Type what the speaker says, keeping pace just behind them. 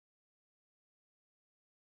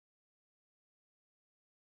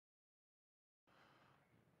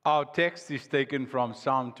Our text is taken from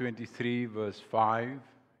Psalm 23, verse 5.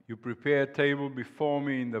 You prepare a table before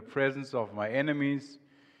me in the presence of my enemies.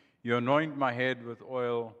 You anoint my head with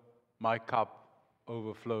oil, my cup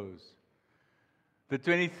overflows. The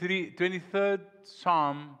 23rd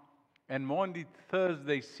Psalm and Maundy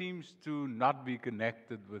Thursday seems to not be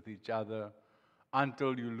connected with each other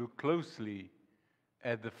until you look closely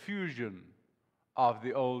at the fusion of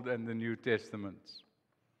the Old and the New Testaments.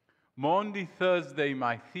 Maundy Thursday,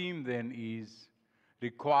 my theme then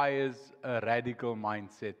requires a radical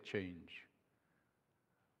mindset change.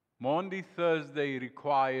 Maundy Thursday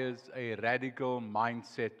requires a radical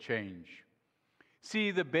mindset change.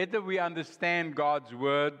 See, the better we understand God's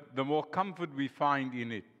Word, the more comfort we find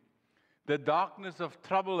in it. The darkness of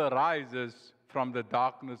trouble arises from the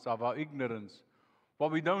darkness of our ignorance.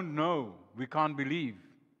 What we don't know, we can't believe.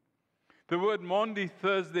 The word Maundy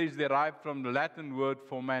Thursday is derived from the Latin word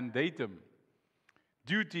for mandatum,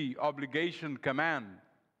 duty, obligation, command.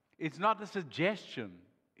 It's not a suggestion,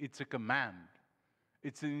 it's a command.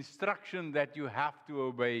 It's an instruction that you have to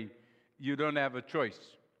obey. You don't have a choice.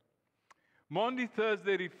 Maundy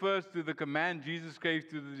Thursday refers to the command Jesus gave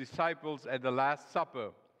to the disciples at the Last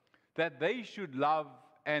Supper, that they should love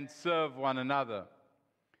and serve one another.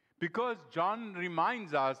 Because John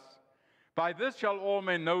reminds us, by this shall all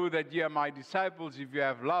men know that ye are my disciples, if you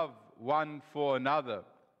have love one for another.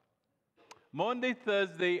 Maundy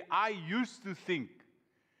Thursday, I used to think,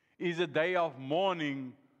 is a day of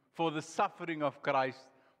mourning for the suffering of Christ.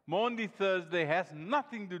 Maundy Thursday has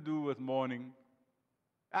nothing to do with mourning.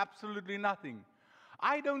 Absolutely nothing.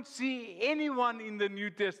 I don't see anyone in the New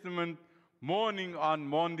Testament mourning on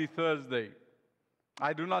Maundy Thursday.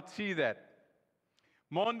 I do not see that.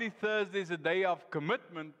 Maundy Thursday is a day of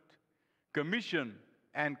commitment, commission,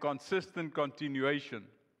 and consistent continuation.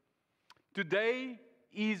 Today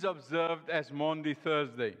is observed as Maundy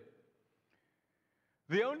Thursday.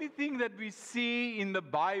 The only thing that we see in the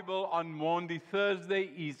Bible on Maundy Thursday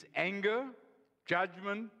is anger,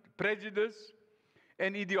 judgment, prejudice,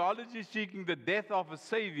 and ideology seeking the death of a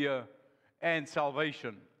Savior and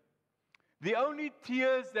salvation. The only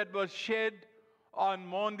tears that were shed on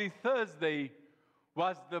Maundy Thursday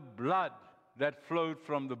was the blood that flowed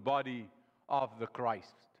from the body of the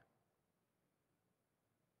Christ.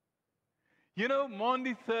 You know,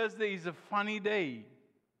 Maundy Thursday is a funny day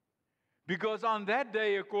because on that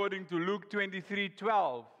day, according to Luke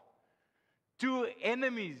 23:12, two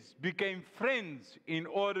enemies became friends in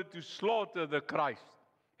order to slaughter the Christ.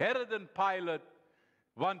 Herod and Pilate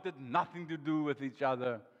wanted nothing to do with each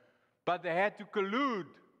other, but they had to collude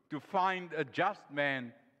to find a just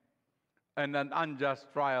man and an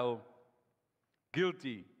unjust trial,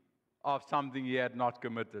 guilty of something he had not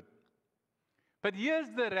committed. But here's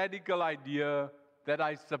the radical idea that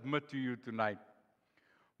I submit to you tonight.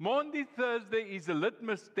 Maundy Thursday is a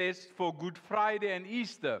litmus test for Good Friday and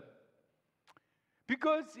Easter.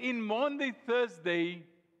 Because in Maundy Thursday,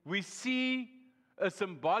 we see a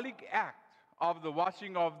symbolic act of the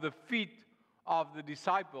washing of the feet of the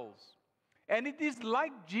disciples. And it is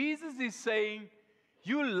like Jesus is saying,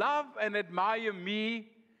 you love and admire me,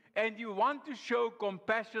 and you want to show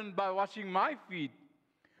compassion by washing my feet.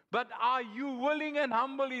 But are you willing and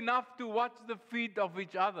humble enough to wash the feet of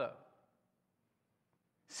each other?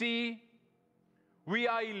 See, we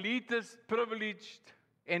are elitist, privileged,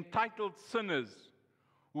 entitled sinners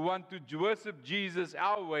who want to worship Jesus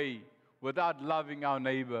our way without loving our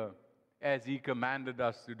neighbor as he commanded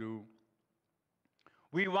us to do.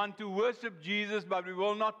 We want to worship Jesus, but we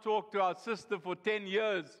will not talk to our sister for 10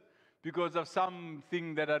 years because of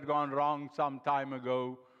something that had gone wrong some time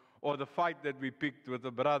ago, or the fight that we picked with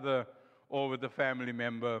a brother or with a family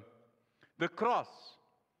member. The cross,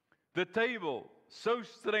 the table, so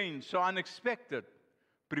strange, so unexpected,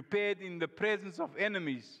 prepared in the presence of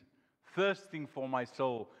enemies, thirsting for my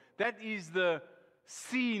soul. That is the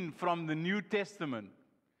scene from the New Testament.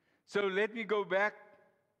 So let me go back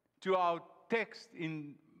to our text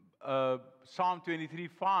in Psalm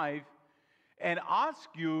 23:5 and ask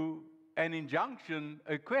you an injunction,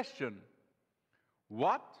 a question.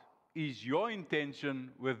 What is your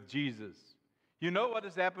intention with Jesus? You know what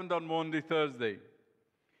has happened on Maundy Thursday?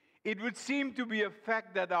 It would seem to be a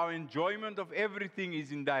fact that our enjoyment of everything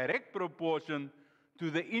is in direct proportion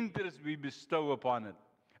to the interest we bestow upon it.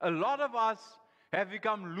 A lot of us have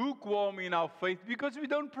become lukewarm in our faith because we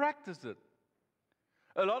don't practice it.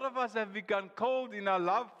 A lot of us have become cold in our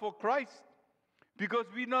love for Christ because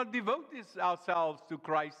we not devote ourselves to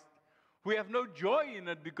Christ. We have no joy in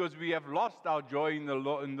it because we have lost our joy in the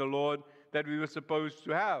Lord that we were supposed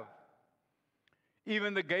to have.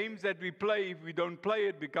 Even the games that we play, if we don't play,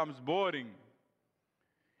 it becomes boring.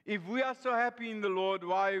 If we are so happy in the Lord,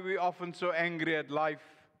 why are we often so angry at life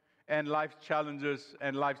and life's challenges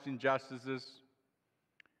and life's injustices?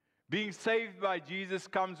 Being saved by Jesus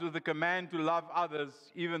comes with a command to love others,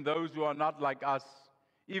 even those who are not like us,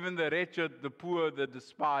 even the wretched, the poor, the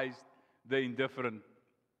despised, the indifferent.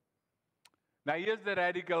 Now here's the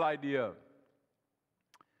radical idea.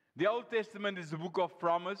 The Old Testament is the book of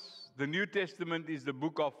promise. The New Testament is the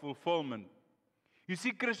book of fulfillment. You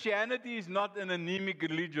see, Christianity is not an anemic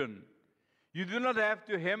religion. You do not have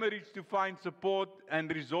to hemorrhage to find support and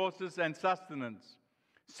resources and sustenance.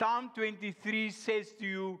 Psalm 23 says to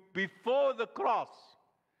you, before the cross,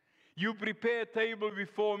 you prepare a table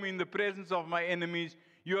before me in the presence of my enemies.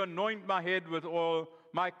 You anoint my head with oil.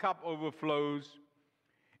 My cup overflows.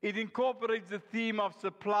 It incorporates the theme of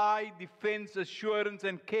supply, defense, assurance,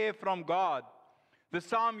 and care from God. The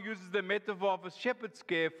psalm uses the metaphor of a shepherd's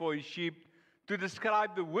care for his sheep to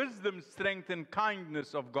describe the wisdom, strength, and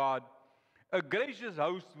kindness of God. A gracious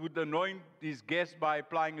host would anoint his guest by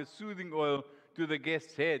applying a soothing oil to the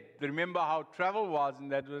guest's head. Remember how travel was,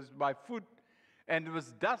 and that was by foot, and it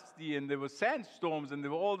was dusty, and there were sandstorms, and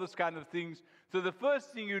there were all those kind of things. So the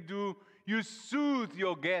first thing you do, you soothe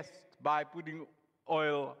your guest by putting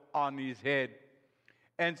oil on his head.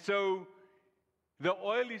 And so the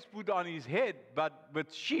oil is put on his head, but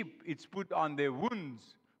with sheep, it's put on their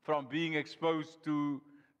wounds from being exposed to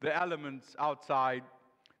the elements outside.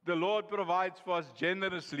 The Lord provides for us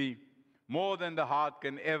generously, more than the heart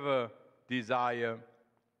can ever desire.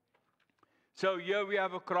 So here we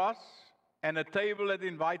have a cross and a table that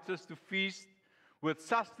invites us to feast with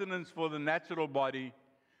sustenance for the natural body.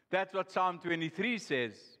 That's what Psalm 23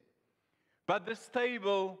 says. But this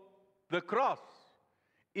table, the cross,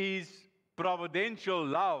 is providential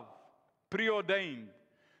love, preordained.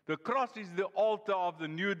 The cross is the altar of the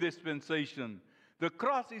new dispensation. The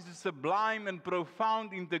cross is a sublime and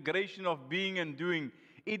profound integration of being and doing.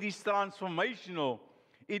 It is transformational.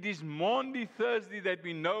 It is Maundy Thursday that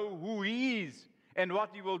we know who He is and what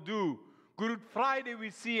He will do. Good Friday we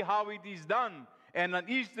see how it is done. And on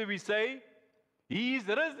Easter we say, He is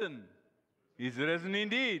risen. He is risen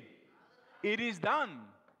indeed. It is done,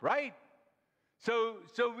 right? So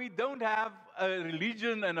we don't have a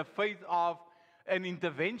religion and a faith of an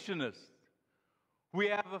interventionist. We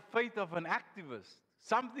have a faith of an activist.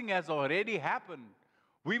 Something has already happened.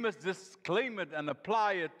 We must just claim it and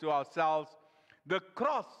apply it to ourselves. The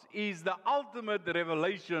cross is the ultimate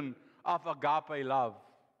revelation of agape love.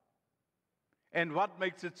 And what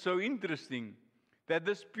makes it so interesting? That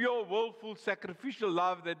this pure, willful, sacrificial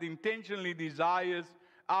love that intentionally desires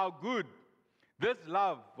our good, this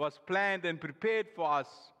love was planned and prepared for us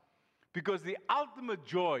because the ultimate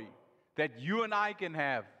joy that you and I can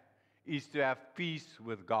have is to have peace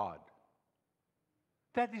with God.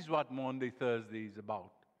 That is what Maundy Thursday is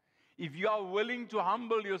about. If you are willing to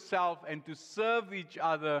humble yourself and to serve each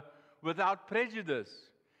other without prejudice,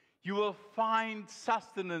 you will find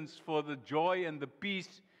sustenance for the joy and the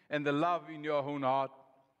peace and the love in your own heart.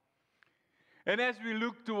 And as we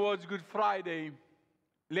look towards Good Friday,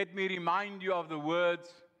 let me remind you of the words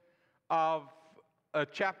of a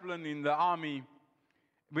chaplain in the army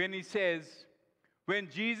when he says, when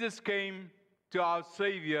Jesus came to our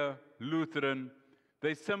Savior, Lutheran,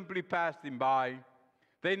 they simply passed him by.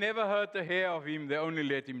 They never hurt a hair of him, they only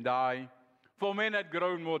let him die. For men had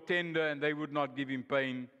grown more tender and they would not give him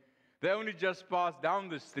pain. They only just passed down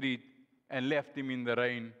the street and left him in the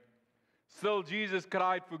rain. Still Jesus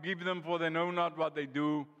cried, forgive them, for they know not what they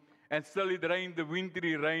do. And still it rained the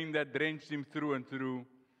wintry rain that drenched him through and through.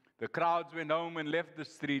 The crowds went home and left the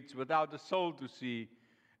streets without a soul to see.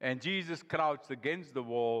 And Jesus crouched against the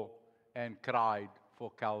wall and cried for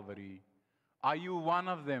Calvary. Are you one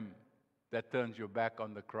of them that turns your back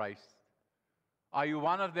on the Christ? Are you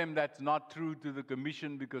one of them that's not true to the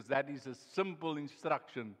commission? Because that is a simple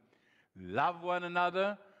instruction. Love one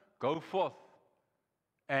another, go forth,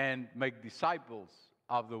 and make disciples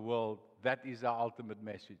of the world. That is our ultimate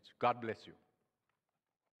message. God bless you.